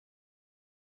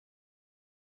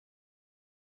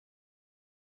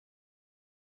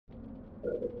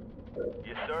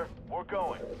Yes, sir. We're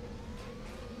going.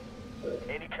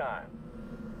 Anytime.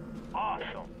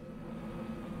 Awesome.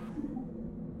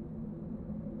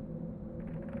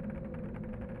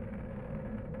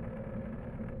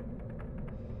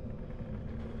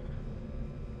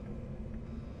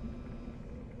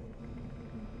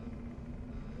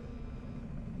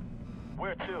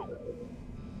 Where to?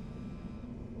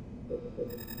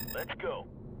 Let's go.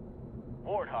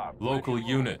 Warthog. Local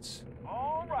units.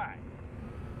 All right.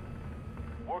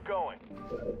 We're going.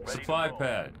 Ready Supply to roll.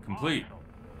 pad complete.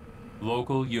 Awesome.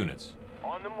 Local units.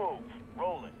 On the move.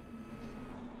 Rolling.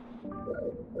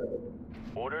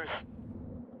 Orders.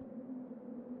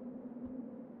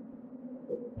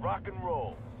 Rock and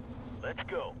roll. Let's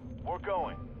go. We're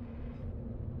going.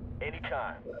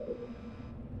 Anytime.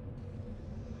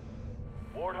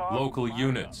 Warthog. Local fired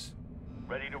units.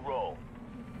 up. Ready to roll.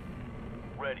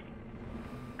 Ready.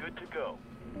 Good to go.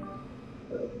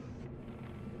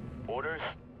 Orders.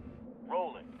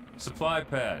 Rolling. Supply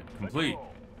pad Let's complete. roll.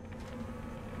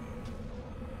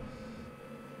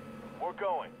 We're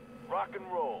going. Rock and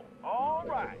roll. All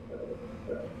right.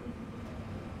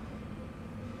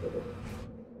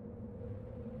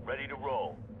 Ready to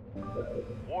roll.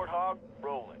 Warthog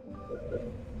rolling.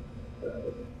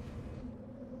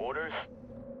 Orders.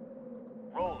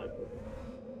 Rolling.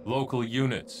 Local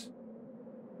units.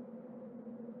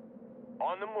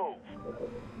 On the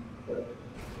move.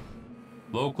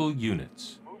 Local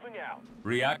units. Moving out.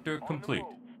 Reactor On complete. the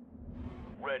move.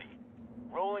 Ready.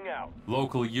 Rolling out.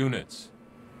 Local units.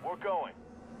 We're going.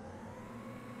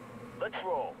 Let's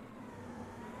roll.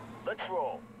 Let's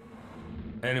roll.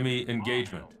 Enemy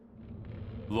engagement.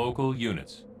 Local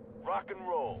units. Rock and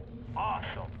roll.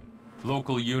 Awesome.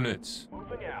 Local units.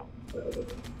 Moving out.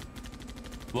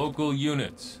 Local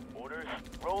units. Orders.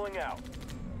 Rolling out.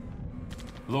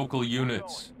 Local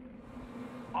units.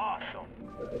 Awesome.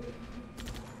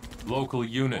 Local On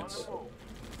units. the move.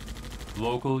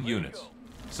 Local units.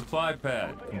 Supply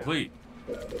pad complete.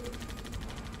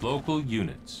 Local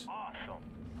units. Awesome.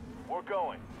 We're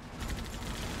going.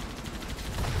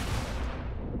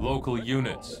 Local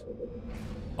units.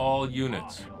 All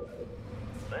units. Awesome.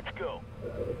 Let's go.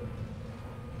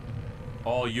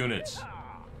 All units.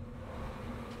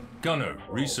 Gunner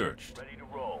researched. Ready to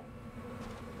roll.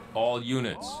 All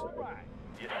units. All right.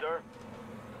 Yes, sir.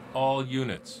 All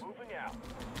units. Moving out.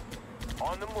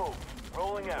 On the move.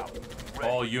 Rolling out. Ready.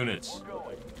 All units. We're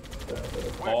going.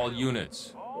 All Where to?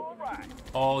 units. All right.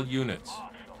 All units.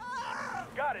 Awesome.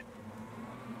 Got it.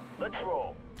 Let's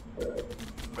roll.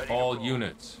 Ready to All roll.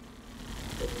 units.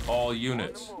 All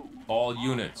units. All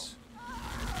units.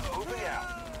 Moving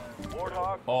out.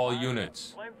 Warthog. All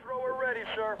units. Flamethrower ready,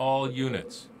 sir. All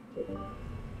units.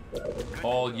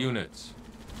 All units.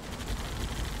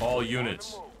 All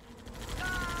units. On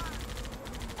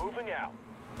the move. Moving out.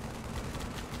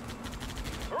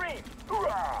 Marine.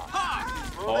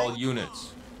 Hoorah! All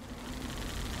units.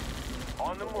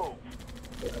 On the move.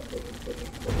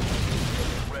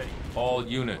 Ready. All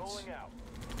units. Rolling out.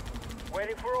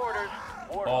 Waiting for orders.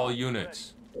 Warthog. All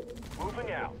units. Ready.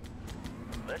 Moving out.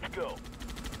 Let's go.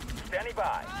 Standing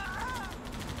by.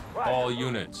 Right. All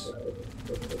units.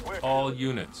 Where to? All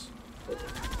units.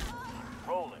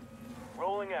 Rolling.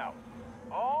 Rolling out.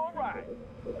 All right.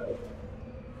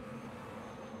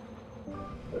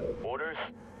 Orders.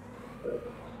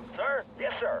 Sir?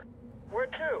 Yes, sir. Where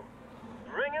to?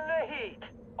 Bringing the heat.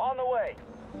 On the way.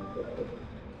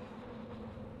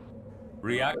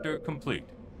 Reactor complete.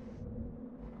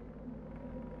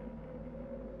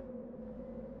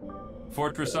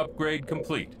 Fortress upgrade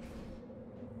complete.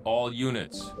 All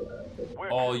units. Where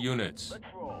All to? units. Let's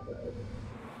roll.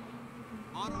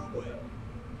 On our way.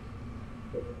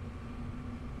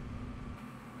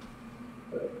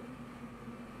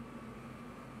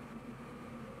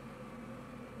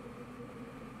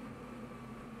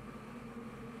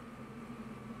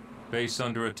 Base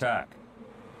under attack.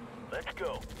 Let's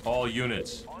go. All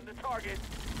units. On the target.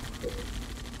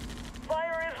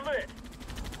 Fire is lit.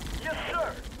 Yes,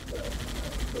 sir.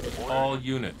 Orders. All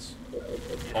units. Yes,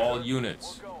 All sir.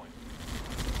 units. We're going.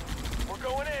 We're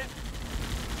going in.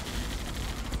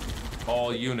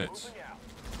 All units. Moving out.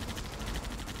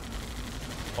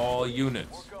 All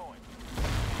units. We're going.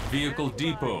 Vehicle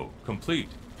depot complete.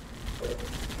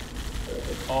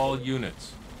 All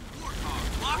units.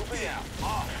 Warthog locked Moving in. out.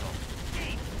 Awesome.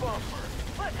 Eat bumper.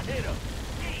 Let's hit him.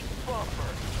 Eat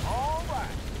bumper. All right.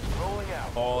 Rolling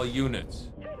out. All units.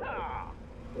 Yeehaw.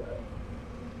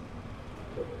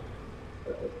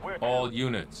 Where to? All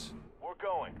units. We're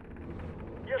going.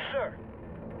 Yes, sir.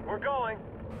 We're going.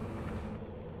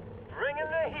 Bringing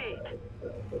the heat.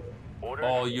 Orders.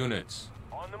 All units.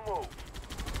 On the move.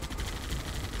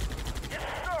 Yes,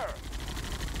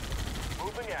 sir.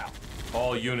 Moving out.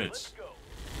 All Let's units. go.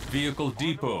 Vehicle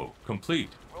depot complete.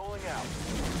 Rolling out.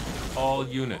 All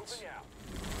units. Moving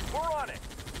out. We're on it.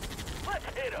 Let's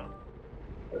hit them.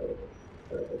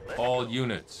 All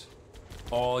units.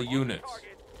 All units.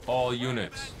 All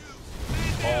units.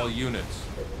 All units.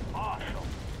 Awesome.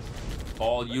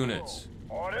 All units.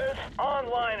 Orders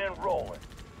online and rolling.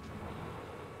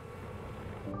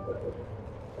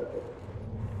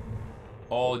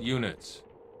 All units.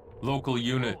 Local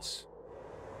units.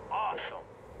 Awesome.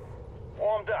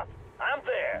 Warmed up. I'm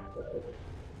there.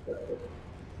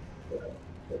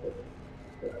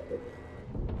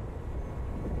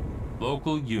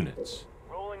 Local units.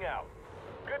 Rolling out.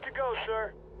 Good to go,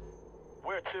 sir.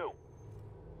 Where to?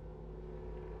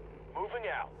 Moving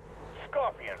out.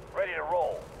 Scorpion, ready to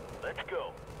roll. Let's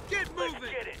go. Get Let's moving!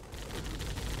 get it.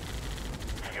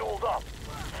 Fueled up.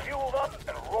 Fueled up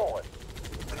and rolling.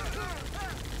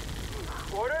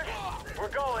 Orders? We're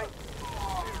going.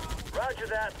 Roger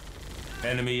that.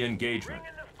 Enemy engagement.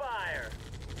 Bring in the fire.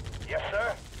 Yes,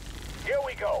 sir. Here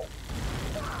we go.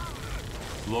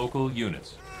 Local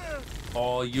units.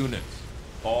 All units.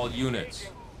 All units.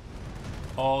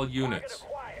 All Target units.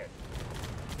 acquired.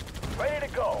 Ready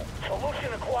to go.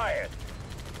 Solution acquired.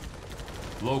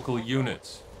 Local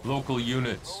units. Local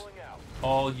units. Rolling out.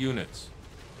 All units.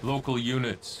 Local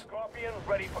units. Scorpion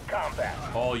ready for combat.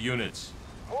 All units.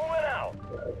 Moving out.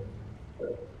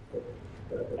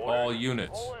 All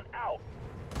units. Rolling out.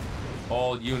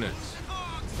 All units.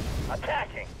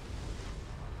 Attacking.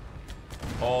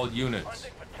 All units.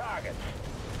 Hunting for targets.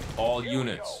 All Here we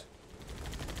units.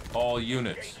 All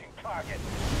units. Engaging target.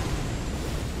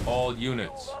 All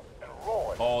units. Fueled up and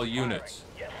rolling. All units.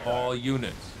 Firing. Yes, sir. All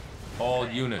units. All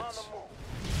On units. the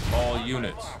move. All On the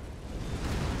units. mark.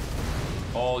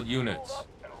 All Fueled units. up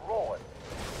and rolling.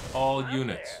 All I'm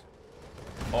units.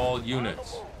 there. All On the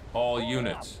units. move. All Moving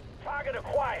units. up. Target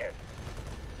acquired.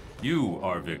 You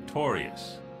are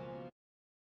victorious.